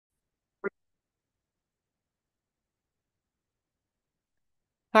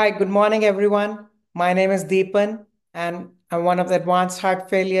Hi, good morning, everyone. My name is Deepan, and I'm one of the Advanced Heart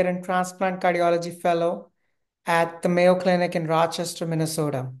Failure and Transplant Cardiology Fellow at the Mayo Clinic in Rochester,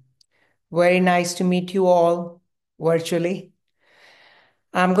 Minnesota. Very nice to meet you all virtually.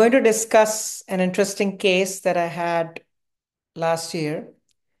 I'm going to discuss an interesting case that I had last year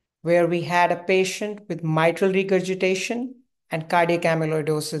where we had a patient with mitral regurgitation and cardiac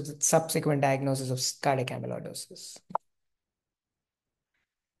amyloidosis with subsequent diagnosis of cardiac amyloidosis.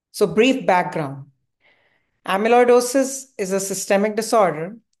 So, brief background. Amyloidosis is a systemic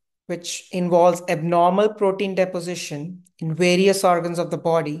disorder which involves abnormal protein deposition in various organs of the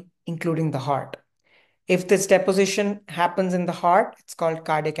body, including the heart. If this deposition happens in the heart, it's called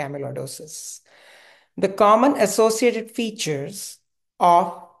cardiac amyloidosis. The common associated features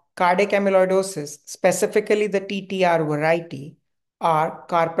of cardiac amyloidosis, specifically the TTR variety, are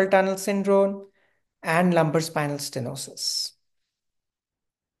carpal tunnel syndrome and lumbar spinal stenosis.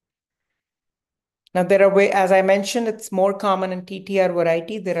 Now, there are as I mentioned, it's more common in TTR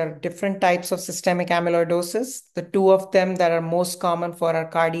variety. There are different types of systemic amyloidosis. The two of them that are most common for our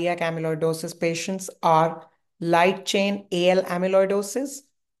cardiac amyloidosis patients are light chain AL amyloidosis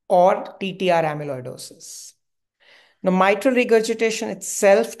or TTR amyloidosis. Now, mitral regurgitation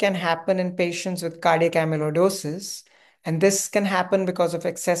itself can happen in patients with cardiac amyloidosis, and this can happen because of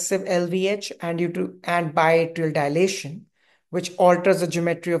excessive LVH and due to biatrial dilation, which alters the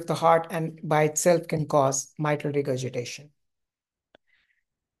geometry of the heart and by itself can cause mitral regurgitation.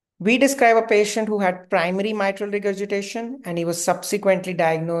 We describe a patient who had primary mitral regurgitation and he was subsequently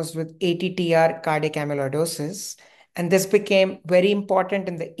diagnosed with ATTR cardiac amyloidosis. And this became very important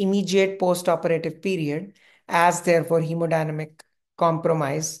in the immediate post-operative period as there were hemodynamic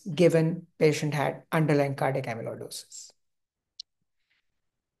compromise given patient had underlying cardiac amyloidosis.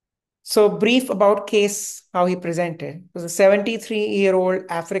 So brief about case, how he presented. It was a 73-year-old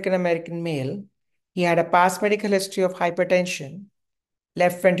African-American male. He had a past medical history of hypertension,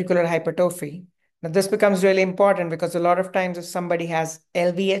 left ventricular hypertrophy. Now, this becomes really important because a lot of times if somebody has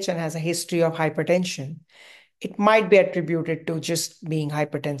LVH and has a history of hypertension, it might be attributed to just being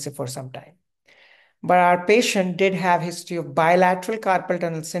hypertensive for some time. But our patient did have history of bilateral carpal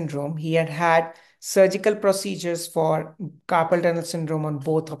tunnel syndrome. He had had surgical procedures for carpal tunnel syndrome on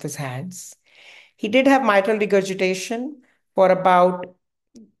both of his hands. He did have mitral regurgitation for about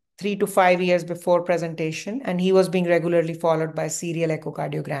 3 to 5 years before presentation, and he was being regularly followed by serial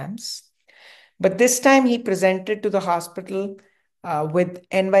echocardiograms. But this time he presented to the hospital with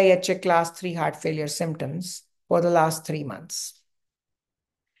NYHA class 3 heart failure symptoms for the last 3 months.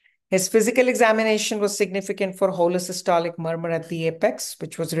 His physical examination was significant for holosystolic murmur at the apex,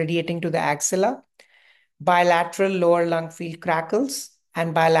 which was radiating to the axilla, bilateral lower lung field crackles,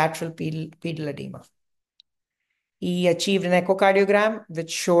 and bilateral pedal edema. He achieved an echocardiogram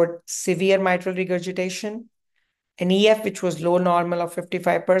which showed severe mitral regurgitation, an EF which was low normal of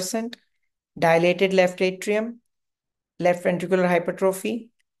 55%, dilated left atrium, left ventricular hypertrophy,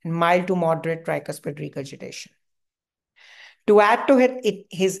 and mild to moderate tricuspid regurgitation. To add to it,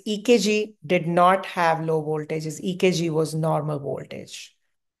 his EKG did not have low voltage. His EKG was normal voltage.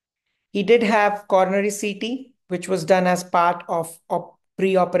 He did have coronary CT, which was done as part of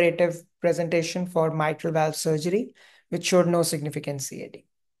preoperative presentation for mitral valve surgery, which showed no significant CAD.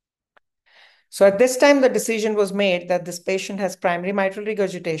 So at this time, the decision was made that this patient has primary mitral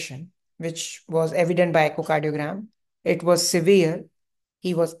regurgitation, which was evident by echocardiogram. It was severe.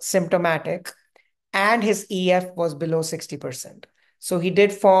 He was symptomatic and his EF was below 60%. So he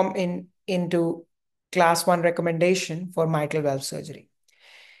did form into class 1 recommendation for mitral valve surgery.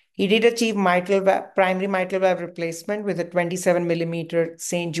 He did achieve primary mitral valve replacement with a 27 millimeter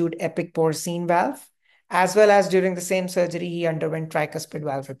St. Jude epic porcine valve, as well as during the same surgery, he underwent tricuspid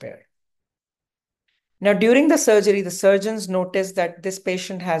valve repair. Now, during the surgery, the surgeons noticed that this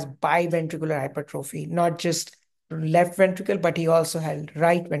patient has biventricular hypertrophy, not just left ventricle, but he also had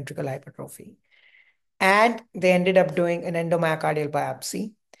right ventricle hypertrophy. And they ended up doing an endomyocardial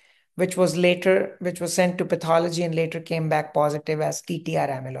biopsy, which was sent to pathology and later came back positive as TTR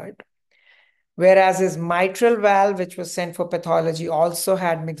amyloid. Whereas his mitral valve, which was sent for pathology, also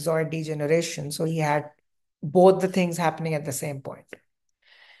had myxoid degeneration. So he had both the things happening at the same point.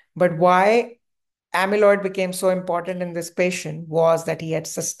 But why amyloid became so important in this patient was that he had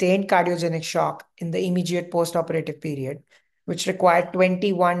sustained cardiogenic shock in the immediate postoperative period, which required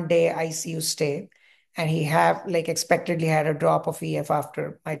 21-day ICU stay. And he expectedly had a drop of EF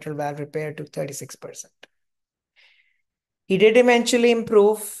after mitral valve repair to 36%. He did eventually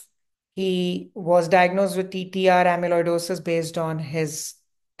improve. He was diagnosed with TTR amyloidosis based on his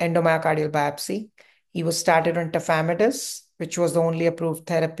endomyocardial biopsy. He was started on tafamidis, which was the only approved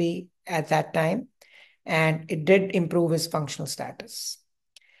therapy at that time, and it did improve his functional status.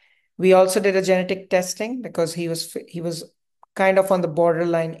 We also did a genetic testing because he was kind of on the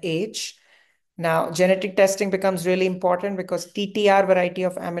borderline age. Now, genetic testing becomes really important because TTR variety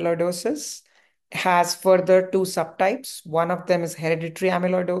of amyloidosis has further two subtypes. One of them is hereditary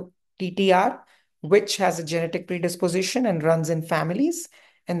amyloid TTR, which has a genetic predisposition and runs in families.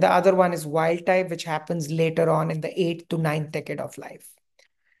 And the other one is wild type, which happens later on in the eighth to ninth decade of life.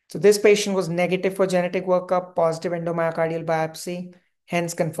 So this patient was negative for genetic workup, positive endomyocardial biopsy,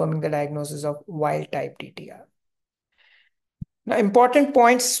 hence confirming the diagnosis of wild type TTR. Now, important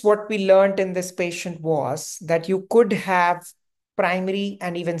points, what we learned in this patient was that you could have primary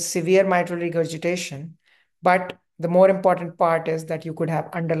and even severe mitral regurgitation, but the more important part is that you could have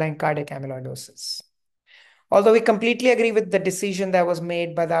underlying cardiac amyloidosis. Although we completely agree with the decision that was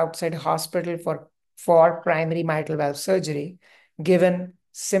made by the outside hospital for primary mitral valve surgery, given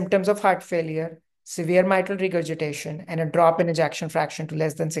symptoms of heart failure, severe mitral regurgitation, and a drop in ejection fraction to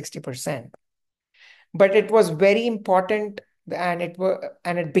less than 60%. But it was very important, and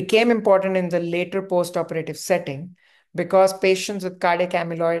it became important in the later post-operative setting because patients with cardiac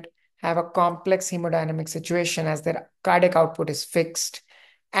amyloid have a complex hemodynamic situation as their cardiac output is fixed,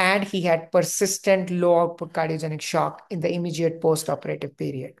 and he had persistent low output cardiogenic shock in the immediate post-operative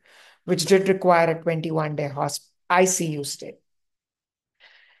period, which did require a 21-day ICU stay.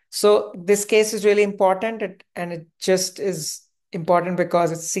 So this case is really important, and it just is important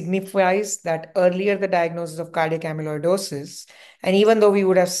because it signifies that earlier the diagnosis of cardiac amyloidosis, and even though we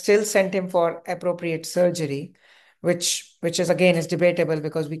would have still sent him for appropriate surgery, which is again is debatable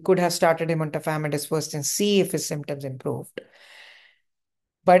because we could have started him on tafamidis first and see if his symptoms improved.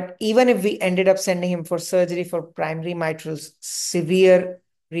 But even if we ended up sending him for surgery for primary mitral severe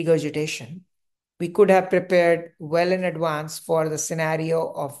regurgitation, we could have prepared well in advance for the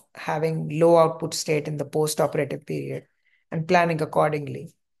scenario of having low output state in the post-operative period and planning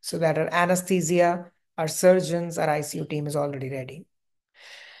accordingly so that our anesthesia, our surgeons, our ICU team is already ready.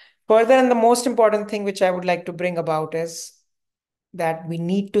 Further, and the most important thing which I would like to bring about is that we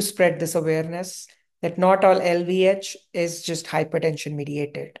need to spread this awareness that not all LVH is just hypertension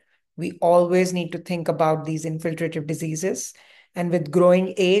mediated. We always need to think about these infiltrative diseases. And with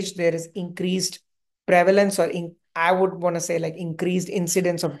growing age, there is increased prevalence, or I would want to say like increased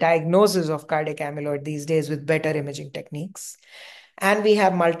incidence of diagnosis of cardiac amyloid these days with better imaging techniques. And we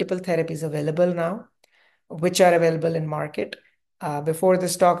have multiple therapies available now, which are available in market. Before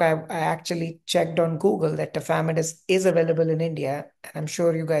this talk, I actually checked on Google that tafamidis is available in India, and I'm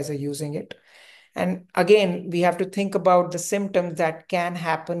sure you guys are using it. And again, we have to think about the symptoms that can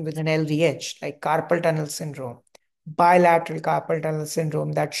happen with an LVH, like carpal tunnel syndrome, bilateral carpal tunnel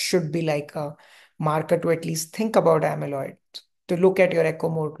syndrome. That should be like a marker to at least think about amyloid, to look at your echo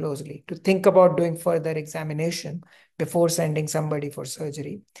more closely, to think about doing further examination before sending somebody for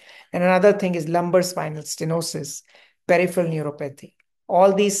surgery. And another thing is lumbar spinal stenosis, peripheral neuropathy.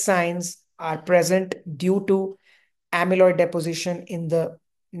 All these signs are present due to amyloid deposition in the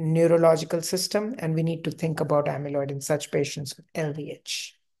neurological system, and we need to think about amyloid in such patients with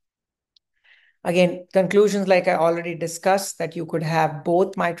LVH. Again, conclusions like I already discussed, that you could have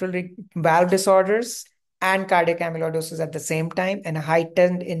both mitral valve disorders and cardiac amyloidosis at the same time, and a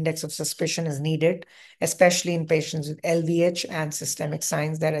heightened index of suspicion is needed, especially in patients with LVH and systemic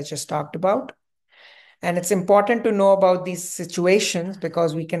signs that I just talked about. And it's important to know about these situations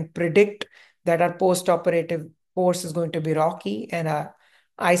because we can predict that our post-operative course is going to be rocky, and our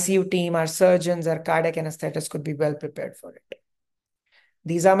ICU team, our surgeons, our cardiac anesthetists could be well prepared for it.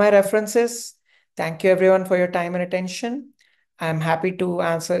 These are my references. Thank you everyone for your time and attention. I'm happy to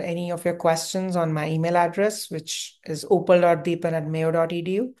answer any of your questions on my email address, which is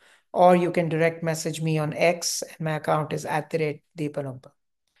opal.deepan@mayo.edu, or you can direct message me on X, and my account is @deepanopal.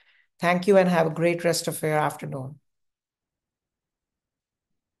 Thank you and have a great rest of your afternoon.